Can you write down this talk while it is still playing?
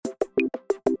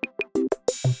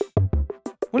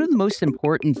One of the most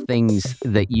important things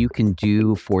that you can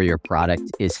do for your product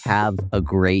is have a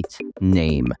great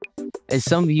name. As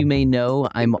some of you may know,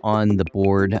 I'm on the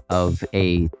board of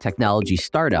a technology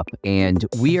startup, and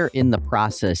we are in the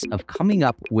process of coming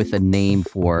up with a name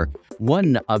for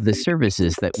one of the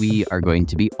services that we are going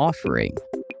to be offering.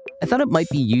 I thought it might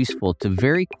be useful to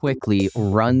very quickly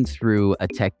run through a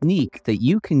technique that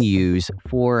you can use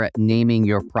for naming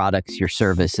your products, your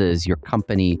services, your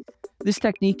company. This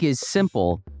technique is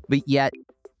simple, but yet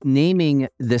naming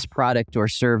this product or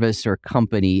service or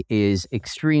company is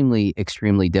extremely,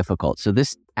 extremely difficult. So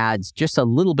this adds just a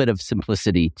little bit of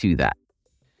simplicity to that.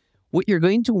 What you're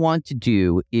going to want to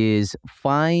do is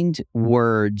find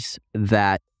words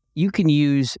that you can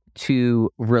use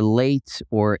to relate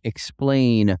or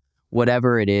explain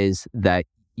whatever it is that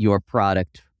your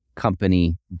product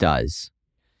company does.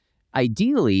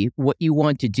 Ideally, what you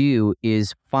want to do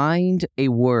is find a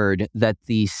word that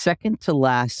the second to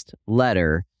last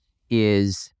letter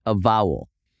is a vowel.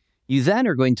 You then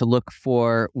are going to look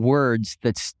for words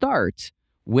that start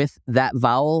with that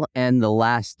vowel and the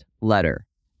last letter.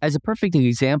 As a perfect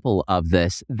example of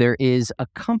this, there is a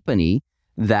company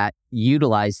that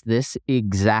utilized this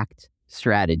exact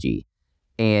strategy,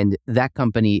 and that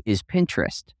company is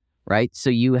Pinterest, right? So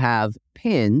you have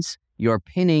pins. You're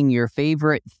pinning your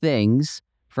favorite things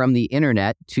from the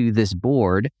internet to this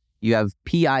board. You have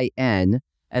PIN,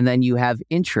 and then you have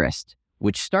interest,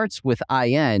 which starts with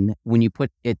IN. When you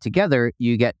put it together,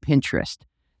 you get Pinterest.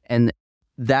 And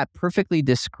that perfectly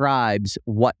describes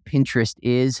what Pinterest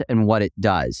is and what it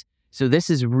does. So this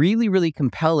is really, really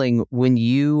compelling when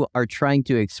you are trying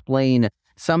to explain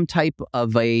some type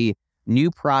of a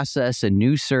new process, a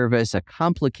new service, a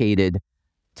complicated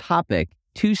topic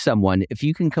to someone. If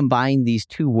you can combine these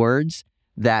two words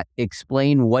that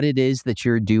explain what it is that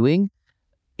you're doing,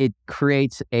 it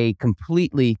creates a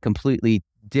completely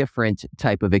different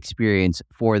type of experience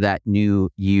for that new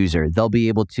user. They'll be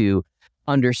able to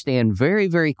understand very,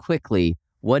 very quickly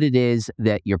what it is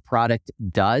that your product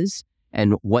does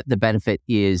and what the benefit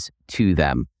is to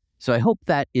them. So I hope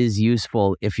that is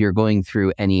useful if you're going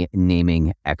through any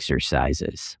naming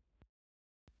exercises.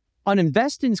 On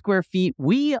Invest in Square Feet,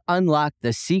 we unlock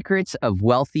the secrets of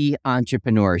wealthy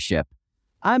entrepreneurship.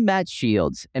 I'm Matt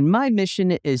Shields, and my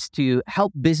mission is to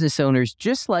help business owners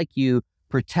just like you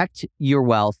protect your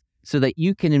wealth so that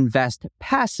you can invest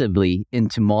passively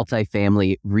into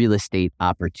multifamily real estate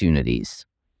opportunities.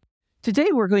 Today,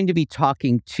 we're going to be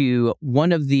talking to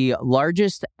one of the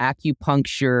largest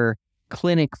acupuncture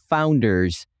clinic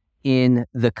founders in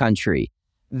the country.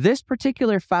 This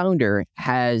particular founder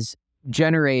has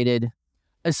generated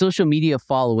a social media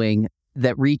following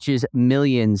that reaches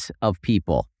millions of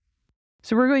people.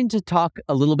 So we're going to talk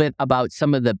a little bit about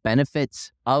some of the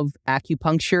benefits of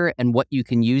acupuncture and what you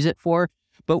can use it for,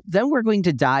 but then we're going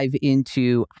to dive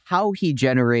into how he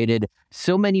generated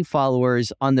so many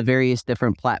followers on the various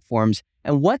different platforms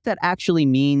and what that actually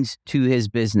means to his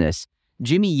business.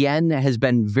 Jimmy Yen has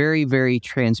been very, very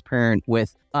transparent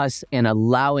with us and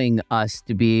allowing us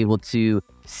to be able to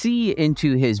see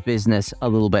into his business a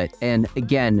little bit and,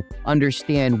 again,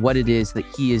 understand what it is that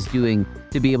he is doing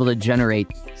to be able to generate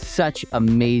such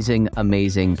amazing,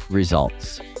 amazing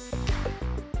results.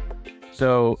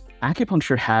 So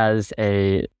acupuncture has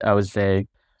I would say,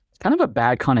 kind of a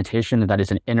bad connotation that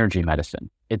it's an energy medicine.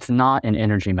 It's not an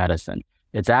energy medicine.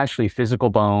 It's actually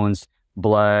physical bones,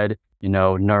 blood,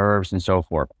 nerves and so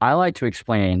forth. I like to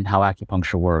explain how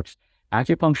acupuncture works.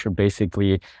 Acupuncture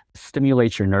basically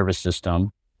stimulates your nervous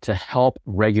system to help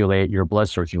regulate your blood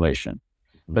circulation.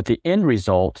 But the end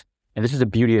result, and this is the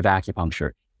beauty of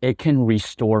acupuncture, it can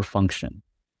restore function.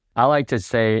 I like to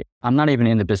say, I'm not even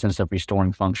in the business of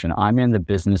restoring function. I'm in the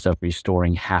business of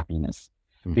restoring happiness.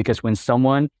 Because when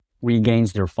someone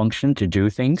regains their function to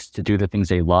do the things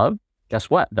they love, guess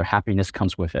what? Their happiness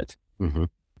comes with it.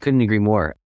 Couldn't agree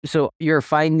more. So you're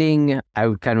finding,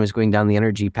 I kind of was going down the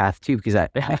energy path too, because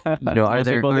are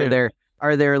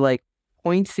there like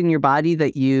points in your body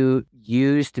that you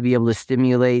use to be able to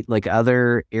stimulate like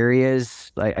other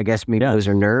areas? Like, I guess maybe those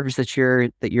are nerves that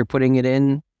you're putting it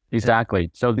in. Exactly.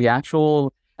 So the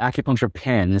actual acupuncture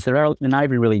pins, they're not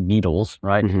even really needles,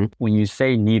 right? When you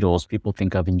say needles, people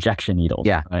think of injection needles.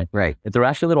 Yeah, right. But they're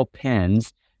actually little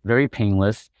pins, very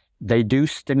painless. They do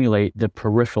stimulate the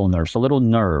peripheral nerves, so little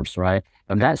nerves, right?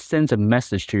 And that sends a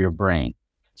message to your brain.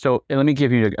 So let me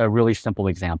give you a really simple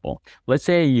example. Let's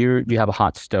say you have a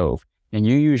hot stove and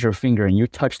you use your finger and you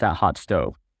touch that hot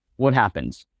stove. What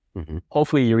happens?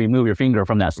 Hopefully you remove your finger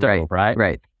from that stove, right?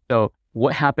 Right. So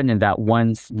what happened in that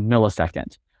 1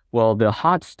 millisecond? Well, the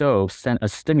hot stove sent a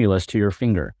stimulus to your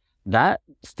finger. That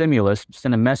stimulus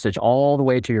sent a message all the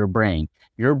way to your brain.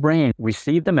 Your brain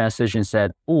received the message and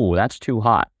said, "Oh, that's too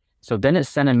hot." So then it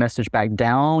sent a message back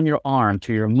down your arm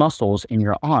to your muscles in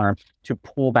your arm to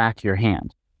pull back your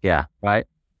hand. Yeah. Right?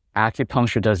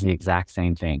 Acupuncture does the exact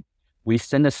same thing. We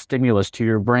send a stimulus to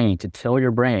your brain to tell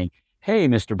your brain, "Hey,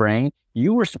 Mr. Brain,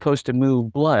 you were supposed to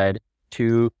move blood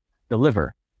to the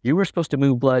liver. You were supposed to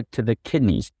move blood to the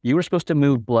kidneys. You were supposed to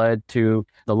move blood to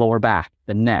the lower back,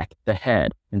 the neck, the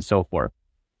head, and so forth."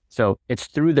 So it's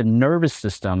through the nervous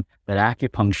system that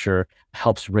acupuncture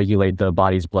helps regulate the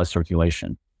body's blood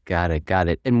circulation. Got it. Got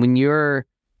it. And when you're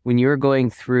going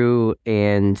through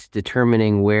and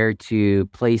determining where to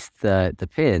place the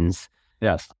pins,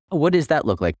 Yes. what does that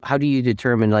look like? How do you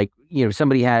determine, like,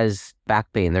 somebody has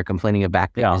back pain, they're complaining of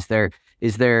back pain. Yeah.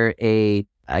 Is there a,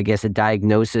 I guess, a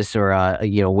diagnosis or a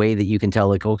way that you can tell,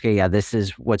 like, okay, yeah, this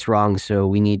is what's wrong, so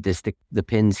we need to stick the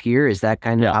pins here? Is that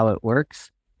kind of how it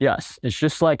works? Yes. It's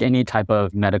just like any type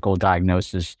of medical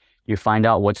diagnosis. You find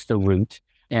out what's the root.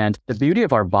 And the beauty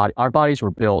of our bodies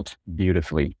were built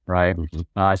beautifully, right? Mhm.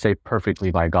 I say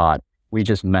perfectly by God. We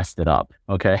just messed it up,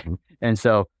 okay? And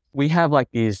so we have like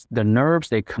the nerves,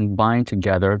 they combine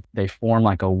together, they form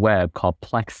like a web called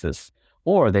plexus,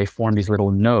 or they form these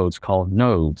little nodes called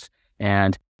nodes.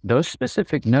 And those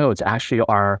specific nodes actually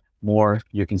are more,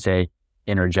 you can say,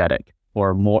 energetic,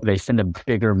 or more, they send a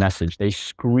bigger message. They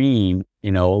scream,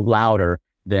 louder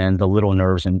than the little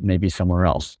nerves and maybe somewhere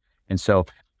else. And so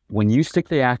when you stick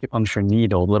the acupuncture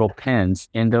needle, little pins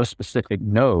in those specific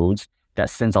nodes that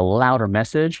sends a louder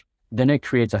message, then it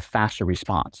creates a faster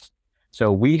response.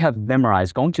 So we have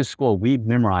memorized, going to school, we've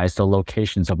memorized the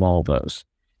locations of all of those.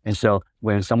 And so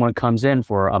when someone comes in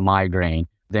for a migraine,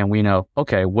 then we know,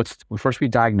 okay, first we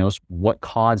diagnose what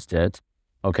caused it.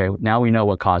 Okay, now we know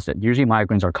what caused it. Usually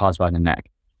migraines are caused by the neck.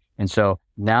 And so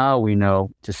now we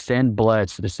know to send blood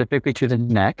specifically to the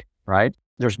neck, right?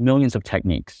 There's millions of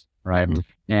techniques, right? Mhm.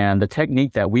 And the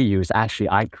technique that we use, actually,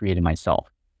 I created myself.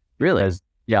 Really?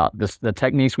 The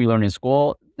techniques we learn in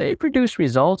school, they produce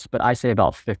results, but I say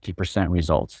about 50%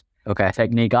 results. Okay. The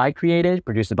technique I created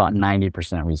produced about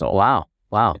 90% results.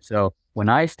 Wow. So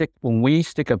when we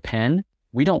stick a pin,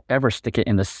 we don't ever stick it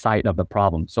in the site of the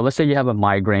problem. So let's say you have a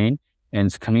migraine and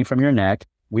it's coming from your neck.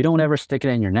 We don't ever stick it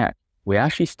in your neck. We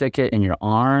actually stick it in your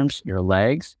arms, your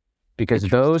legs, because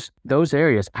those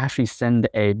areas actually send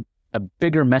a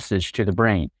bigger message to the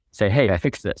brain. Say, "Hey,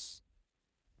 fix this."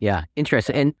 Yeah.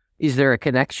 Interesting. And is there a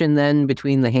connection then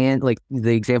between the hand, like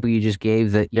the example you just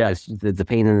gave, that Yes. the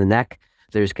pain in the neck,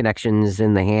 there's connections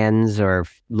in the hands or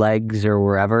legs or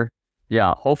wherever?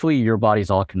 Yeah. Hopefully your body's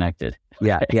all connected.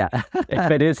 Yeah. Yeah.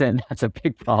 If it isn't, that's a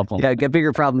big problem. Yeah. Get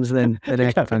bigger problems than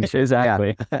acupuncture.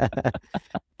 Exactly. Yeah.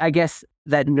 I guess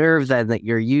that nerve then that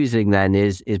you're using then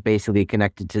is basically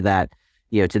connected to that,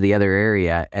 to the other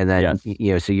area. And then,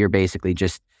 Yes. so you're basically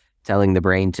just telling the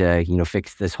brain to,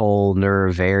 fix this whole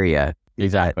nerve area.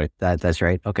 Exactly. That's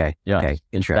right. Okay. Yeah. Okay. That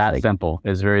Interesting. simple.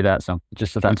 It's very that simple.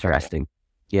 Just that simple. Interesting.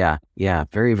 Yeah. Yeah.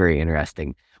 Very, very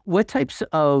interesting. What types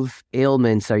of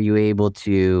ailments are you able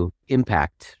to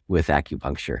impact with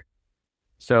acupuncture?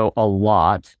 So a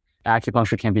lot.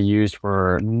 Acupuncture can be used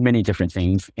for many different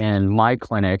things. In my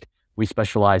clinic, we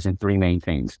specialize in three main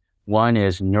things. One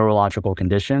is neurological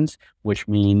conditions, which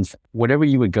means whatever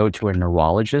you would go to a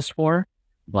neurologist for,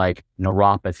 like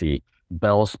neuropathy,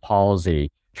 Bell's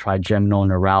palsy, trigeminal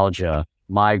neuralgia,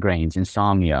 migraines,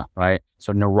 insomnia, right?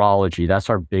 So neurology, that's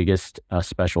our biggest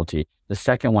specialty. The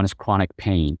second one is chronic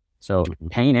pain. So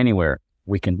pain anywhere,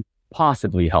 we can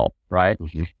possibly help, right?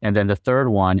 Mhm. And then the third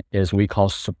one is we call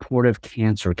supportive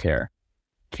cancer care.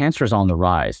 Cancer is on the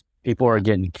rise. People are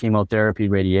getting chemotherapy,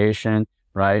 radiation,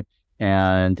 right?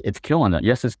 And it's killing them.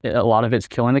 Yes, a lot of it's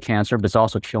killing the cancer, but it's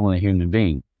also killing the human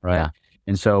being, right? Yeah.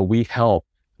 And so we help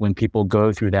when people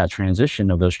go through that transition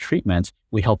of those treatments,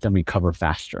 we help them recover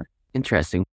faster.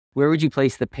 Interesting. Where would you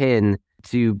place the pin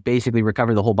to basically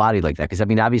recover the whole body like that? Because I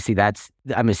mean, obviously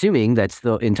I'm assuming that's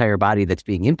the entire body that's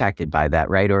being impacted by that,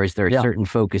 right? Or is there certain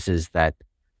focuses that?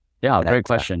 Yeah, great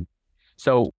question.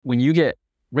 So when you get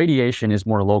radiation is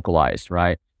more localized,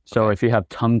 right? So if you have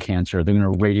tongue cancer, they're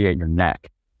going to radiate your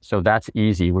neck. So that's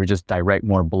easy. We just direct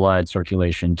more blood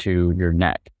circulation to your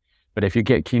neck. But if you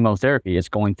get chemotherapy, it's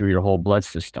going through your whole blood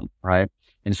system, right?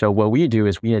 And so what we do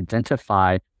is we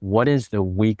identify what is the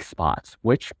weak spots,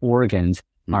 which organs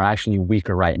are actually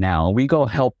weaker right now. And we go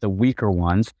help the weaker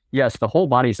ones. Yes, the whole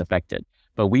body is affected,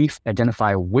 but we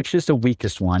identify which is the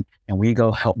weakest one, and we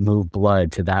go help move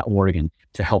blood to that organ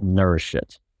to help nourish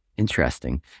it.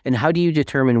 Interesting. And how do you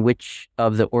determine which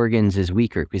of the organs is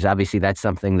weaker? Because obviously that's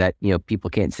something that, people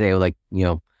can't say, like,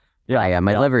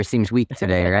 My liver seems weak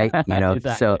today, right?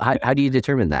 Exactly. So how do you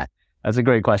determine that? That's a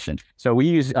great question. So we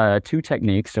use two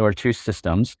techniques or two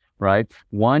systems, right?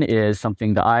 One is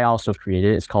something that I also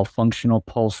created. It's called functional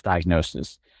pulse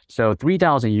diagnosis. So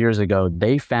 3,000 years ago,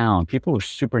 they found, people were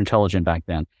super intelligent back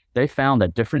then. They found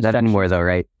that different Not anymore though,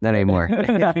 right? Not anymore.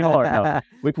 Not anymore, no.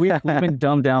 We've been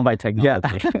dumbed down by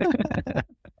technology. Yeah.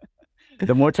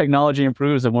 The more technology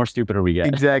improves, the more stupider we get.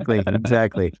 Exactly.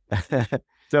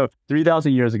 So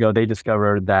 3,000 years ago, they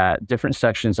discovered that different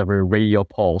sections of a radial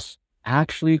pulse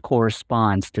actually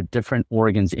corresponds to different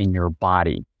organs in your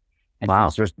body. And Wow.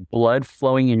 since there's blood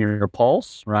flowing in your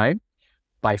pulse, right?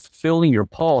 By feeling your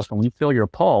pulse, when we feel your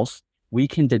pulse, we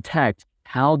can detect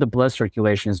how the blood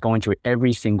circulation is going to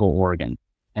every single organ.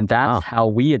 And that's how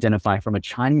we identify from a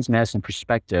Chinese medicine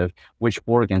perspective, which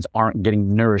organs aren't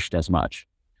getting nourished as much.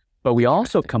 But we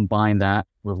also combine that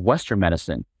with Western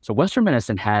medicine. So Western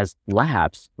medicine has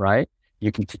labs, right?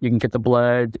 You can get the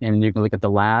blood and you can look at the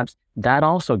labs. That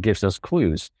also gives us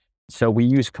clues. So we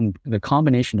use the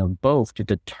combination of both to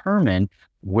determine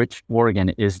which organ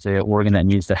is the organ that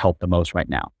needs the help the most right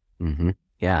now. Mm-hmm.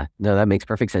 Yeah, no, that makes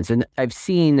perfect sense. And I've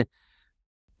seen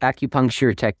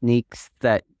acupuncture techniques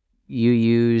that you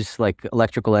use like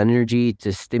electrical energy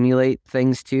to stimulate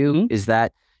things too. Mm-hmm. Is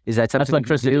that something That's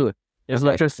electricity. you do? It's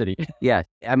electricity. Yeah.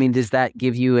 I mean, does that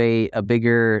give you a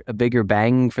bigger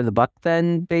bang for the buck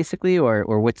then, basically? Or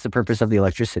what's the purpose of the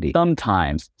electricity?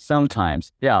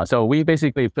 Sometimes. Yeah. So we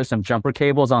basically put some jumper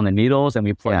cables on the needles and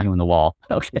we plug you in the wall.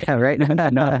 Okay. Yeah, right.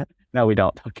 No, we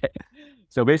don't. Okay.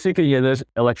 So basically, there's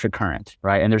electric current,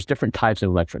 right? And there's different types of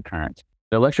electric current.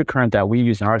 The electric current that we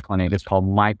use in our clinic is called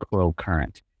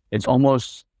microcurrent. It's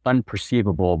almost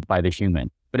unperceivable by the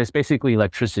human, but it's basically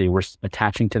electricity we're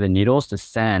attaching to the needles to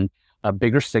send a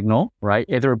bigger signal, right?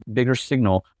 Either a bigger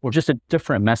signal or just a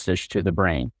different message to the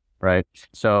brain, right?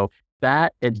 So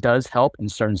that it does help in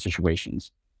certain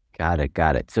situations. Got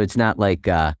it. So it's not like,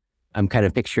 I'm kind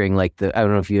of picturing like I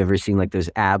don't know if you've ever seen like those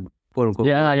ab quote unquote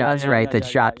right? That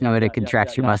shot, it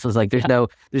contracts your muscles. Like there's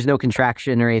no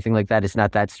contraction or anything like that. It's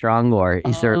not that strong, or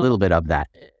is there a little bit of that?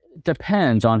 It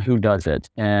depends on who does it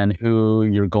and who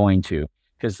you're going to.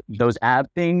 Because those ab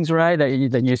things, right,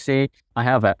 that you see, I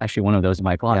have actually one of those in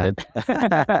my closet.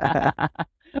 Yeah.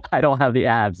 I don't have the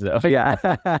abs though. Yeah.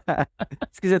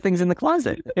 It's because the thing's in the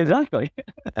closet. Exactly.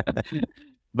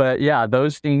 But yeah,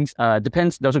 those things,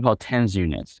 depends. Those are called TENS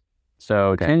units.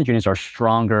 So TENS units are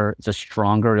stronger. It's a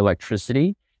stronger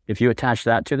electricity. If you attach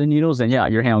that to the needles, then yeah,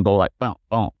 your hand will go like, boom,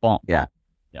 boom, boom. Yeah.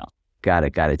 Got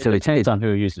it. So it depends on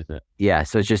who uses it. Yeah.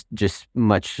 So it's just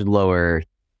much lower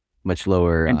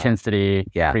intensity,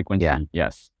 frequency. Yeah.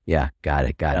 Yes. Yeah. Got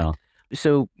it.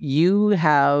 So you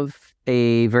have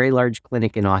a very large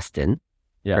clinic in Austin,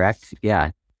 correct?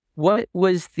 Yeah. What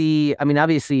was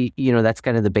obviously, that's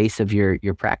kind of the base of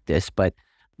your practice, but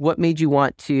what made you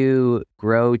want to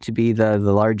grow to be the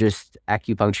largest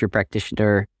acupuncture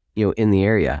practitioner, in the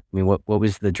area? I mean, what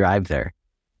was the drive there?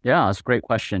 Yeah, that's a great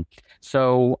question.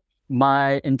 So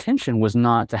my intention was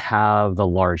not to have the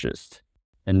largest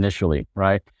initially,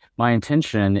 right? My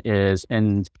intention is,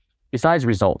 and besides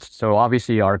results, so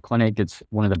obviously our clinic gets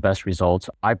one of the best results.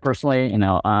 I personally,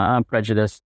 I'm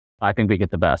prejudiced. I think we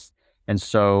get the best. And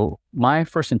so my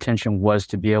first intention was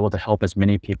to be able to help as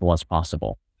many people as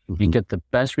possible and get the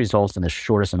best results in the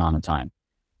shortest amount of time.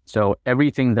 So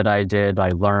everything that I did,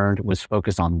 I learned was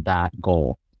focused on that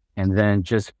goal. And then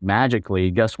just magically,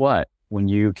 guess what? When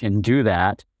you can do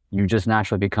that, you just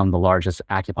naturally become the largest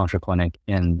acupuncture clinic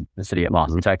in the city of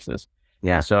Austin, Texas.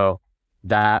 Yeah. So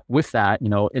with that,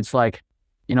 it's like,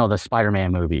 the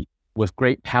Spider-Man movie. With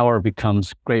great power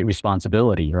becomes great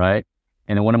responsibility, right?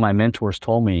 And one of my mentors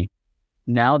told me,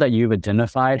 now that you've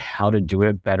identified how to do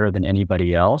it better than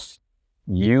anybody else,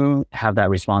 you have that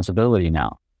responsibility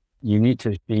now. You need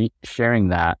to be sharing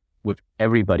that with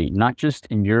everybody, not just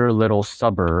in your little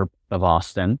suburb of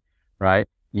Austin, right?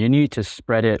 You need to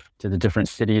spread it to the different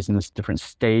cities and the different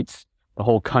states, the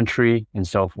whole country, and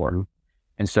so forth.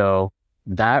 And so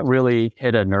that really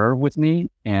hit a nerve with me.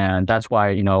 And that's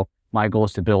why, my goal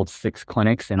is to build 6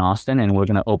 clinics in Austin, and we're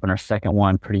going to open our second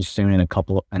one pretty soon in a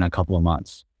couple of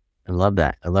months. I love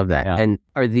that. Yeah. And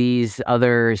are these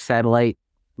other satellite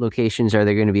locations, are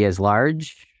they going to be as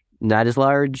large, not as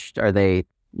large? Are they,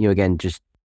 again, just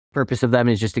purpose of them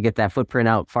is just to get that footprint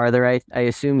out farther, I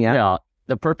assume? Yeah.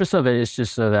 The purpose of it is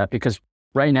just so that, because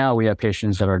right now we have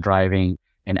patients that are driving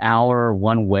an hour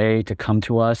one way to come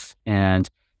to us, and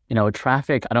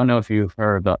traffic, I don't know if you've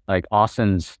heard, but like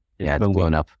Austin's it's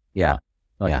blown up. Yeah.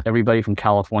 Everybody from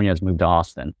California has moved to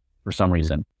Austin for some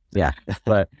reason. Yeah.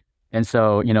 And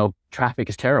so, traffic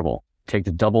is terrible. Take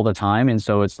double the time. And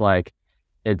so it's like,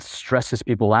 it stresses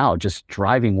people out just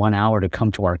driving 1 hour to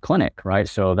come to our clinic, right?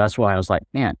 So that's why I was like,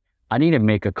 man, I need to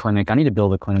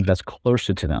build a clinic that's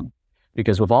closer to them,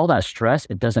 because with all that stress,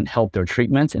 it doesn't help their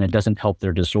treatments and it doesn't help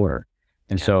their disorder.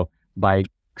 And so by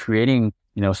creating,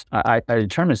 I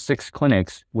determined 6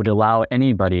 clinics would allow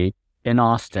anybody in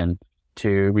Austin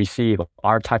to receive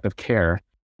our type of care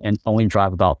and only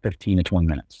drive about 15 to 20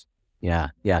 minutes. Yeah.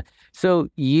 Yeah. So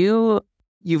you've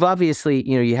obviously,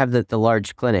 you have the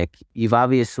large clinic. You've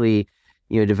obviously,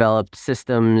 developed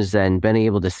systems and been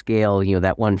able to scale,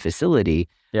 that one facility.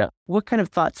 Yeah. What kind of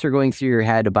thoughts are going through your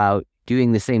head about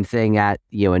doing the same thing at,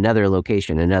 another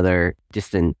location, another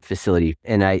distant facility?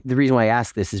 And the reason why I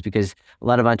ask this is because a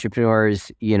lot of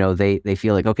entrepreneurs, they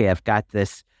feel like, okay, I've got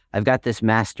this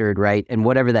mastered, right? And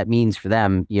whatever that means for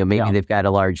them, maybe they've got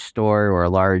a large store or a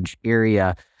large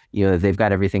area, they've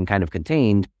got everything kind of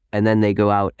contained, and then they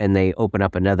go out and they open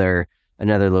up another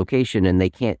location and they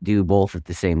can't do both at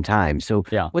the same time. So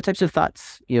what types of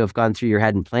thoughts, have gone through your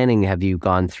head and planning have you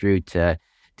gone through to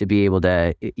be able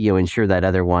to, ensure that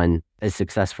other one as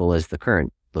successful as the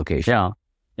current location?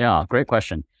 Yeah. Great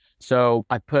question. So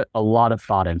I put a lot of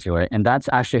thought into it, and that's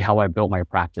actually how I built my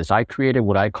practice. I created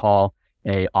what I call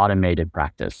a automated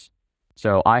practice.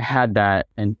 So I had that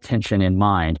intention in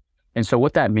mind. And so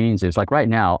what that means is, like right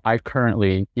now, I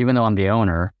currently, even though I'm the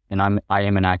owner and I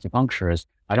am an acupuncturist,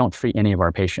 I don't treat any of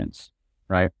our patients,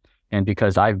 right? And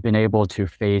because I've been able to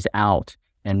phase out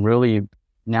and really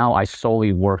now I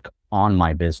solely work on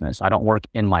my business. I don't work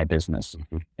in my business.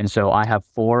 Mm-hmm. And so I have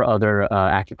 4 other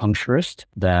acupuncturists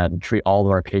that treat all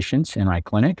of our patients in my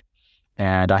clinic.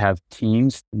 And I have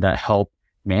teams that help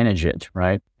manage it,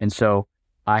 right? And so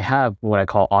I have what I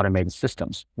call automated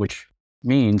systems, which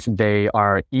means they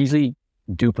are easily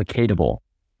duplicatable.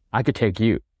 I could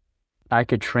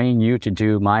train you to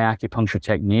do my acupuncture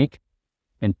technique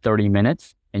in 30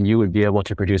 minutes, and you would be able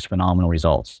to produce phenomenal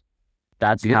results.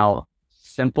 That's how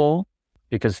simple,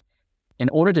 because in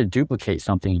order to duplicate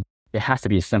something, it has to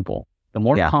be simple. The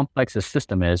more complex a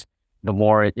system is, the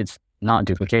more it's not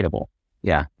duplicatable.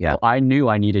 Yeah. So I knew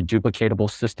I needed duplicatable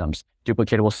systems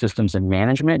in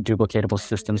management, duplicatable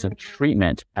systems in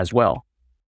treatment as well.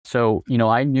 So,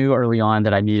 I knew early on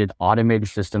that I needed automated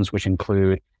systems, which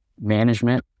include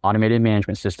management, automated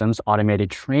management systems,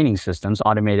 automated training systems,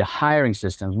 automated hiring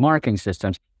systems, marketing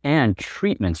systems, and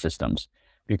treatment systems,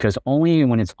 because only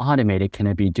when it's automated can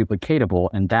it be duplicatable,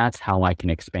 and that's how I can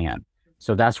expand.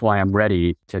 So that's why I'm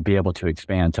ready to be able to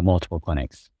expand to multiple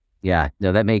clinics. Yeah,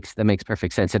 no, that makes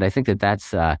perfect sense. And I think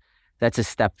that's a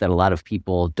step that a lot of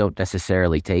people don't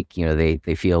necessarily take.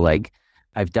 They feel like,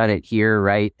 I've done it here,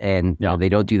 right? And they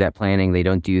don't do that planning. They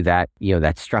don't do that,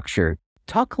 that structure.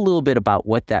 Talk a little bit about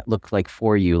what that looked like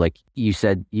for you. Like you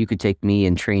said, you could take me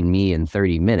and train me in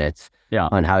 30 minutes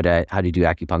on how to do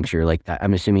acupuncture like that.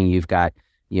 I'm assuming you've got,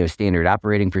 standard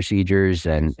operating procedures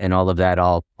and all of that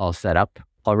all set up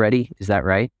already. Is that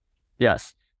right?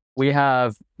 Yes. We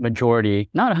have majority,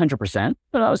 not 100%,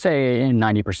 but I would say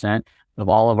 90% of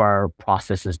all of our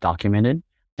processes documented.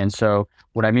 And so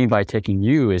what I mean by taking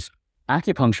you is,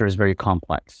 acupuncture is very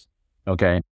complex,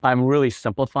 okay? I'm really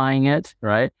simplifying it,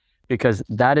 right? Because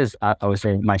that is, I would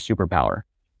say, my superpower.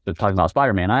 So talking about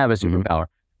Spider-Man, I have a superpower.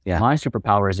 Mm-hmm. Yeah. My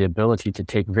superpower is the ability to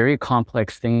take very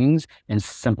complex things and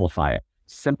simplify it.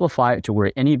 Simplify it to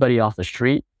where anybody off the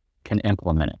street can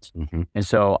implement it. Mm-hmm. And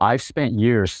so I've spent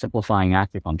years simplifying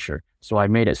acupuncture. So I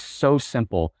made it so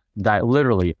simple that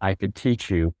literally I could teach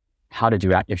you how to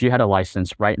do it. If you had a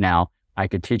license right now, I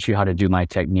could teach you how to do my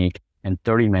technique in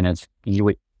 30 minutes, and you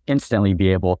would instantly be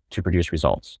able to produce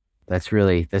results. That's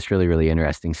really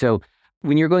interesting. So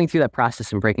when you're going through that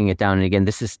process and breaking it down, and again,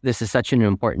 this is such an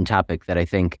important topic that I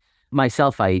think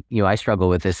myself, I struggle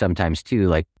with this sometimes too.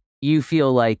 Like, you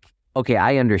feel like, okay,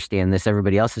 I understand this,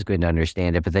 everybody else is going to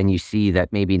understand it, but then you see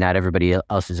that maybe not everybody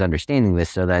else is understanding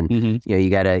this. So then, you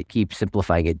got to keep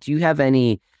simplifying it. Do you have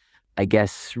any, I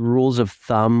guess, rules of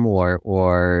thumb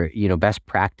or best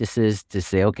practices to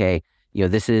say, okay,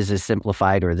 this is as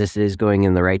simplified, or this is going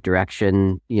in the right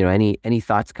direction? Any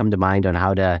thoughts come to mind on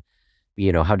how to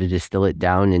distill it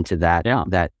down into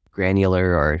that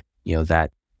granular or,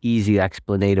 that easy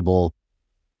explainable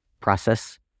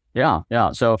process? Yeah.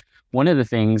 So one of the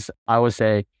things I would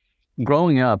say,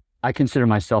 growing up, I consider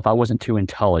myself, I wasn't too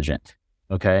intelligent.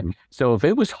 Okay. Mm-hmm. So if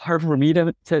it was hard for me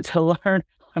to learn,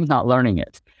 I'm not learning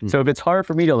it. Mm-hmm. So if it's hard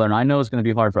for me to learn, I know it's going to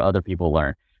be hard for other people to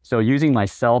learn. So using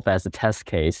myself as a test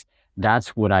case, that's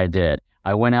what I did.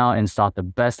 I went out and sought the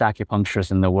best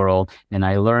acupuncturists in the world, and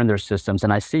I learned their systems,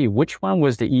 and I see which one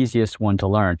was the easiest one to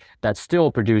learn that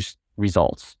still produced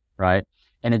results, right?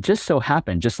 And it just so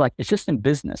happened, just like it's just in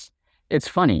business. It's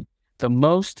funny. The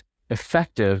most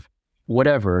effective,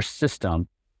 whatever system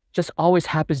just always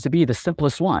happens to be the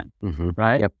simplest one,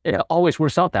 right? Yep. It always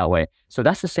works out that way. So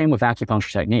that's the same with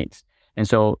acupuncture techniques. And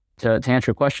so to answer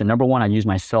your question, number one, I use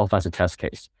myself as a test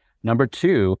case. Number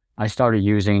two, I started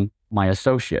using my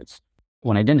associates.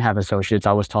 When I didn't have associates,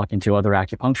 I was talking to other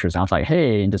acupuncturists. I was like,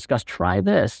 hey, and discuss, try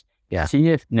this. Yeah. See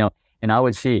if, and I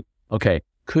would see, okay,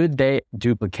 could they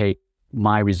duplicate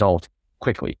my result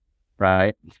quickly,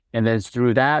 right? And then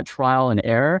through that trial and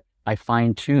error, I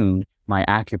fine-tuned my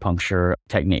acupuncture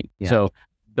technique. Yeah. So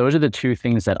those are the two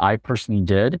things that I personally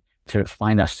did to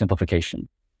find that simplification.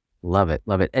 Love it.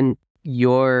 Love it. And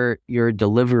your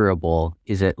deliverable,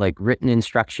 is it like written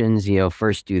instructions,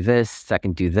 first do this,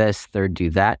 second do this, third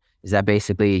do that? Is that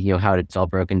basically, how it's all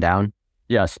broken down?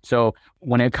 Yes. So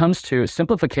when it comes to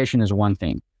simplification is one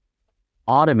thing.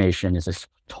 Automation is a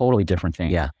totally different thing.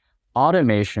 Yeah.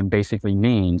 Automation basically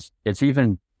means it's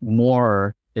even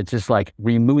more, it's just like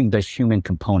removing the human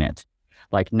component.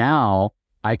 Like now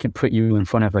I can put you in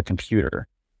front of a computer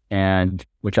and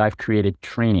which I've created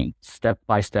training,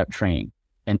 step-by-step training.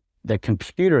 And the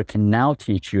computer can now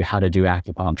teach you how to do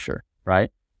acupuncture, right?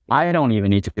 I don't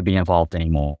even need to be involved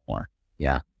anymore.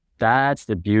 Yeah. That's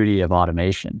the beauty of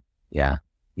automation. Yeah.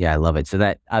 Yeah. I love it. So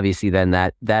that obviously then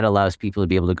that allows people to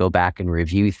be able to go back and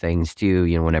review things too,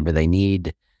 whenever they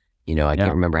need, I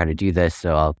can't remember how to do this.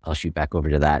 So I'll shoot back over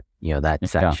to that, that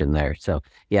section there. So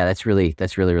yeah, that's really,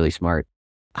 really smart.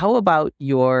 How about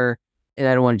and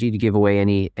I don't want you to give away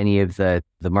any of the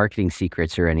marketing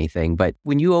secrets or anything, but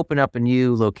when you open up a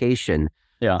new location,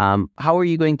 how are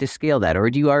you going to scale that? Or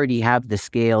do you already have the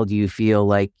scale? Do you feel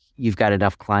like you've got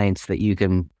enough clients that you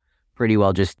can pretty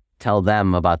well just tell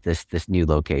them about this new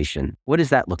location? What does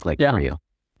that look like for you?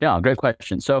 Yeah, great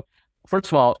question. So first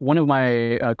of all, one of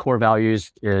my core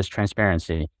values is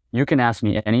transparency. You can ask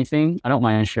me anything. I don't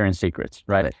mind sharing secrets,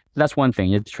 right? That's one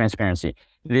thing, it's transparency.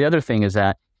 The other thing is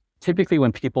that typically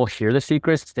when people hear the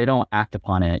secrets, they don't act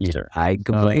upon it either. I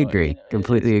completely agree.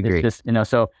 Completely agree. Just,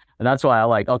 so that's why I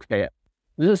like, okay,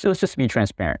 let's just be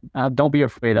transparent. Don't be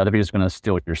afraid that other people's going to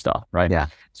steal your stuff, right? Yeah.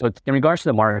 So in regards to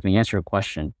the marketing, answer your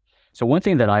question. So one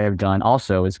thing that I have done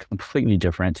also is completely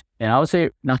different. And I would say,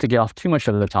 not to get off too much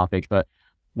of the topic, but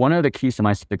one of the keys to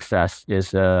my success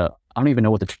is, I don't even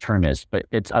know what the term is, but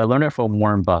I learned it from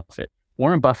Warren Buffett.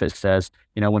 Warren Buffett says,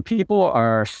 when people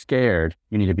are scared,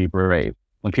 you need to be brave.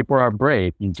 When people are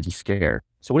brave, you need to be scared.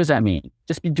 So what does that mean?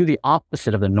 Just do the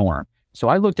opposite of the norm. So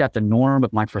I looked at the norm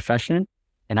of my profession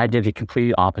and I did the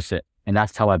complete opposite. And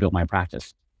that's how I built my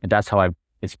practice. And that's how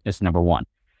it's number one.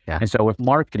 Yeah. And so with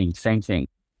marketing, same thing.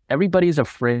 Everybody's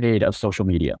afraid of social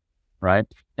media, right?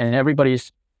 And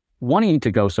everybody's wanting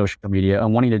to go social media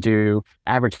and wanting to do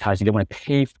advertising. They want to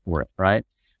pay for it, right?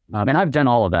 And I've done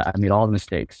all of that. I made all the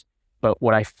mistakes. But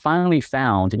what I finally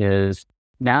found is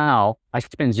now I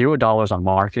spend $0 on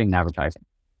marketing and advertising.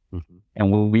 Mm-hmm.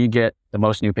 And we get the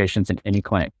most new patients in any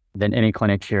clinic than any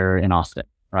clinic here in Austin,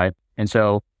 right? And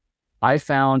so I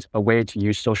found a way to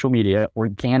use social media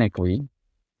organically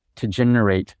to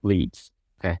generate leads.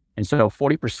 Okay. And so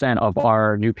 40% of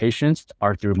our new patients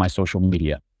are through my social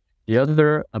media. The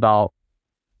other about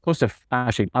close to,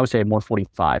 actually, I would say more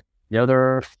 45. The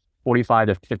other 45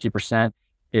 to 50%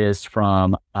 is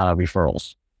from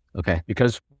referrals. Okay.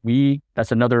 Because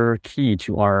that's another key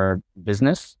to our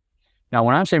business. Now,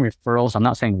 when I'm saying referrals, I'm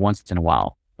not saying once in a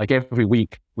while. Like every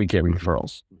week we get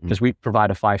referrals because we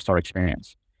provide a 5-star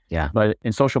experience. Yeah. But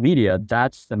in social media,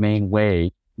 that's the main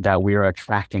way that we are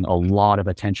attracting a lot of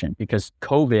attention because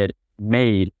COVID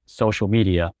made social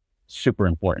media super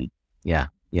important. Yeah.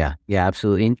 Yeah. Yeah,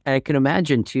 absolutely. And I can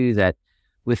imagine too that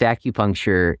with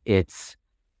acupuncture,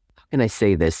 how can I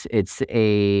say this? It's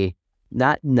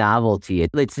not novelty.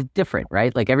 It's different,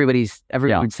 right? Like everyone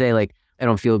would say like, I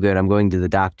don't feel good. I'm going to the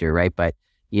doctor, right? But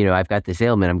I've got this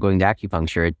ailment. I'm going to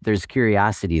acupuncture. There's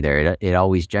curiosity there. It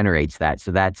always generates that.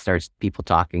 So that starts people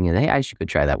talking and, hey, I should go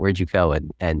try that. Where'd you go?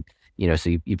 And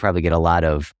so you probably get a lot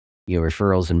of,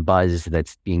 referrals and buzz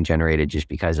that's being generated just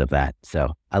because of that.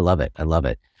 So I love it. I love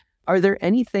it. Are there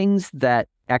any things that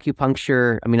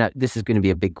acupuncture, this is going to be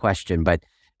a big question, but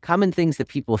common things that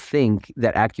people think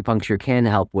that acupuncture can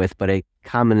help with, but it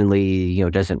commonly,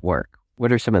 doesn't work?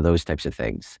 What are some of those types of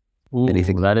things? Ooh,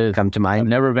 anything come to mind? I've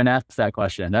never been asked that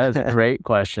question. That is a great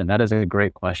question. That is a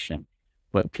great question.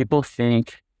 What people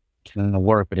think can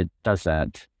work, but it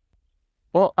doesn't.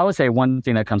 Well, I would say one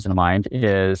thing that comes to mind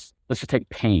is, let's just take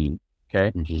pain,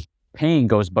 okay? Mm-hmm. Pain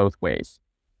goes both ways.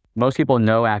 Most people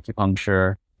know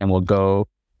acupuncture and will go,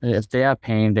 if they have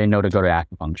pain, they know to go to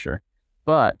acupuncture.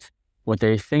 But what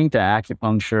they think that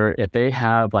acupuncture, if they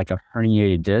have like a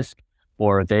herniated disc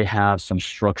or they have some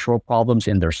structural problems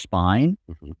in their spine,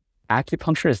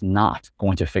 Acupuncture is not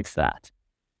going to fix that.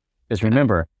 Because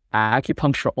remember,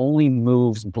 acupuncture only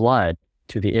moves blood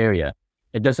to the area.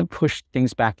 It doesn't push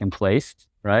things back in place,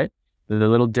 right? The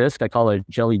little disc, I call it a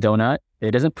jelly donut.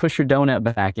 It doesn't push your donut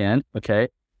back in, okay?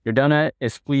 Your donut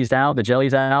is squeezed out, the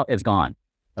jelly's out, it's gone,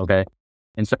 okay?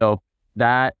 And so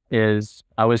that is,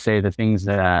 I would say, the things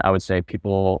that I would say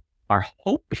people are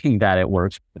hoping that it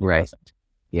works, but it doesn't.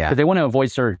 Yeah. Because they want to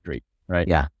avoid surgery, right?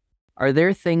 Yeah. Are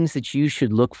there things that you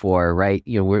should look for, right?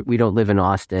 We don't live in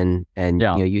Austin, and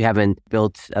you haven't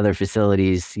built other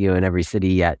facilities, in every city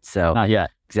yet. So not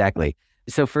yet. Exactly.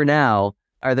 So for now,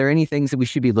 are there any things that we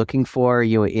should be looking for,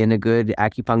 in a good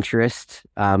acupuncturist?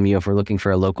 If we're looking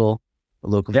for a local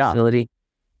facility?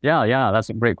 Yeah. That's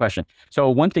a great question. So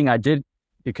one thing I did,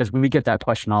 because we get that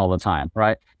question all the time,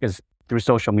 right? Because through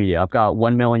social media, I've got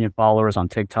 1 million followers on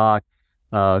TikTok,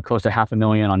 close to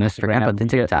 500,000 on Instagram. Forgot about the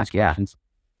TikTok, yeah.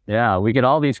 Yeah, we get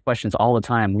all these questions all the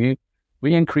time. We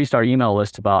increased our email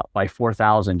list by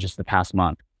 4,000 just the past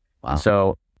month. Wow.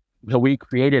 So we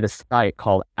created a site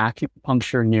called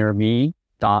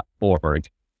acupuncturenearme.org.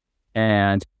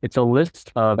 And it's a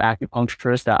list of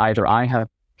acupuncturists that either I have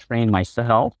trained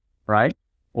myself, right?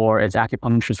 Or it's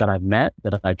acupuncturists that I've met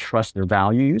that I trust their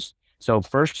values. So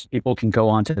first, people can go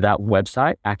onto that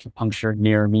website,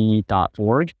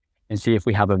 acupuncturenearme.org, and see if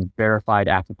we have a verified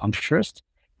acupuncturist.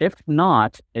 If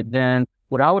not, then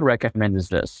what I would recommend is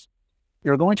this.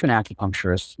 You're going to an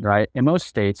acupuncturist, right? In most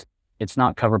states, it's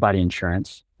not covered by the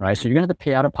insurance, right? So you're going to have to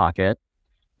pay out of pocket.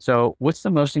 So what's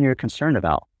the most thing you're concerned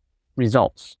about?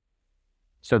 Results.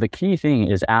 So the key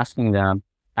thing is asking them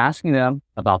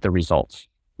about the results,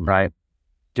 right?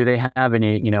 Do they have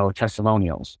any,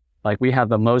 testimonials? Like we have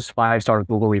the most 5-star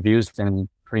Google reviews than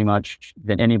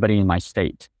anybody in my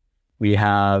state. We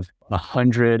have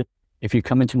 100. If you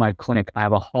come into my clinic, I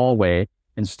have a hallway.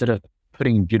 Instead of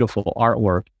putting beautiful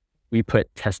artwork, we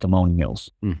put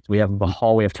testimonials. So we have a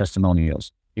hallway of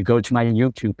testimonials. You go to my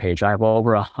YouTube page, I have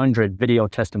over 100 video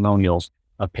testimonials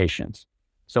of patients.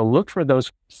 So look for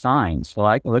those signs,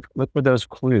 like look for those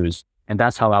clues. And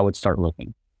that's how I would start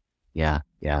looking. Yeah.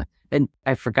 And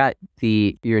I forgot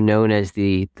you're known as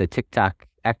the TikTok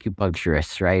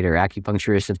acupuncturist, right? Or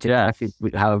acupuncturist of TikTok,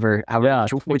 however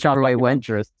whichever way it went.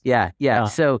 Yeah.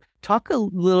 So talk a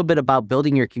little bit about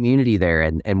building your community there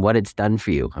and what it's done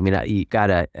for you. I mean, you got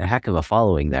a heck of a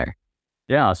following there.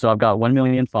 Yeah. So I've got 1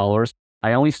 million followers.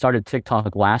 I only started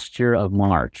TikTok last year of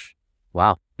March.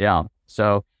 Wow. Yeah.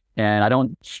 So, and I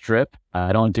don't strip.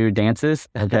 I don't do dances.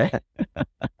 Okay.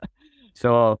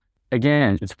 So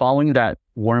again, it's following that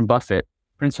Warren Buffett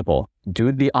principle.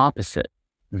 Do the opposite.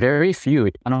 Very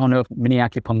few, I don't know if many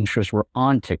acupuncturists were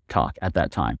on TikTok at that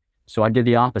time. So I did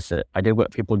the opposite. I did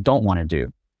what people don't want to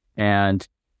do. And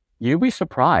you'd be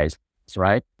surprised,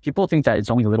 right? People think that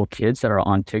it's only little kids that are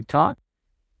on TikTok.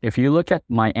 If you look at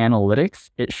my analytics,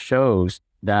 it shows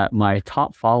that my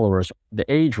top followers, the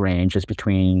age range is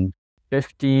between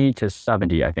 50 to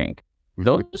 70, I think.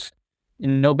 Those,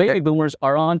 baby boomers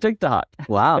are on TikTok.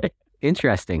 Wow.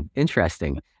 Interesting.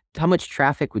 How much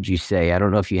traffic would you say? I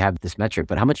don't know if you have this metric,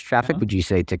 but how much traffic would you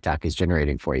say TikTok is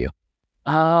generating for you?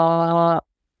 Now,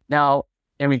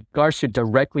 in regards to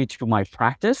directly to my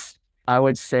practice, I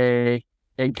would say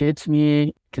it gets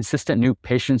me consistent new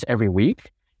patients every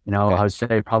week. I would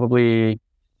say probably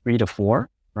 3 to 4,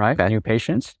 right? Okay. New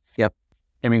patients. Yep.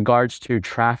 In regards to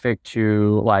traffic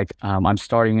to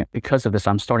because of this,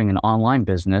 I'm starting an online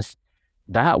business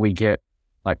that we get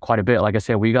quite a bit. Like I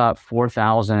said, we got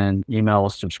 4,000 email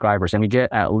subscribers and we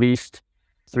get at least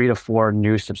 3 to 4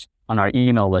 new on our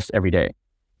email list every day.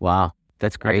 Wow.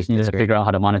 That's great. I just need to figure out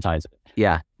how to monetize it.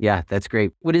 Yeah. That's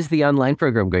great. What is the online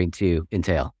program going to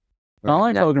entail? The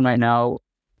online program right now,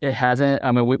 it hasn't,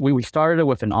 we started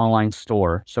with an online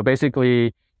store. So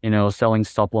basically, selling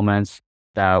supplements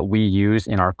that we use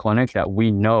in our clinic that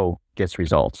we know gets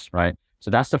results, right?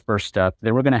 So that's the first step.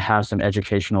 Then we're going to have some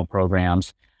educational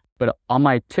programs. But on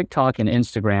my TikTok and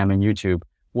Instagram and YouTube,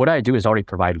 what I do is already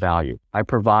provide value. I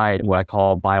provide what I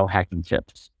call biohacking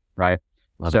tips, right?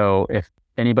 So if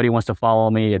anybody wants to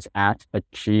follow me, it's at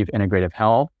Achieve Integrative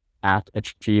Health on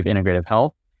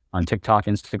TikTok,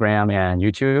 Instagram, and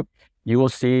YouTube. You will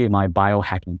see my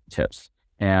biohacking tips.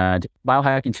 And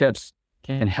biohacking tips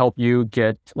can help you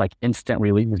get instant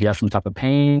relief. If you have some type of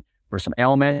pain or some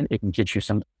ailment, it can get you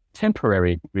some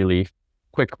temporary relief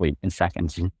quickly in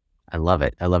seconds. I love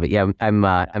it. Yeah, I'm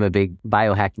a big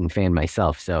biohacking fan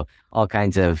myself. So all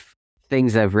kinds of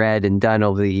things I've read and done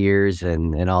over the years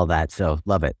and all that. So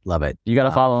love it. You got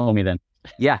to follow me then.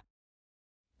 Yeah.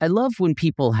 I love when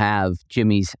people have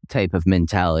Jimmy's type of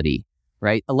mentality.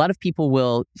 right? A lot of people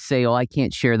will say, oh, I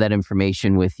can't share that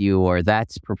information with you, or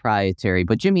that's proprietary.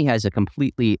 But Jimmy has a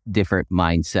completely different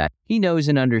mindset. He knows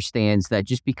and understands that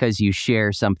just because you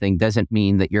share something doesn't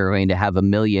mean that you're going to have a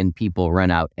million people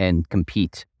run out and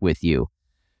compete with you.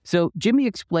 So Jimmy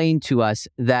explained to us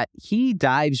that he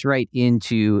dives right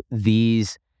into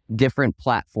these different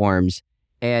platforms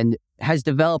and has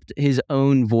developed his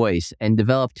own voice and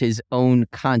developed his own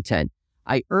content.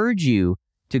 I urge you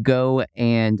to go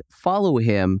and follow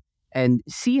him and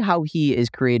see how he is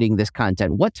creating this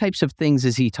content. What types of things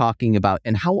is he talking about,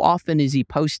 and how often is he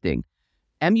posting?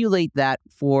 Emulate that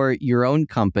for your own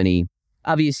company.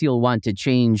 Obviously, you'll want to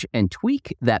change and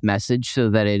tweak that message so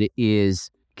that it is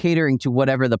catering to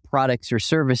whatever the products or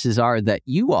services are that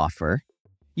you offer.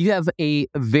 You have a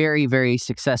very, very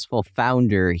successful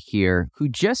founder here who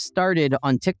just started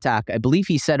on TikTok. I believe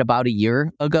he said about a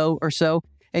year ago or so,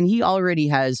 and he already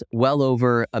has well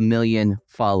over 1 million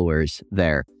followers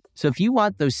there. So if you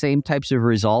want those same types of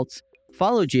results,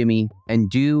 follow Jimmy and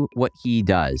do what he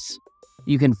does.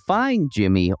 You can find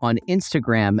Jimmy on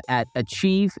Instagram at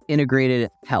Achieve Integrated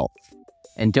Health.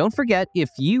 And don't forget, if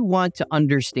you want to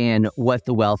understand what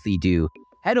the wealthy do,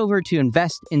 head over to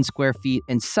Invest in Square Feet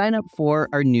and sign up for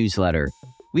our newsletter.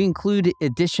 We include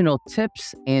additional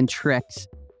tips and tricks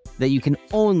that you can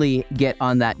only get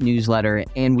on that newsletter.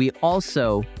 And we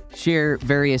also share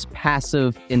various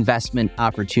passive investment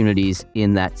opportunities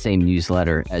in that same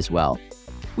newsletter as well.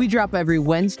 We drop every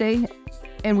Wednesday,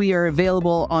 and we are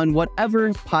available on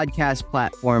whatever podcast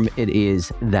platform it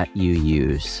is that you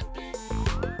use.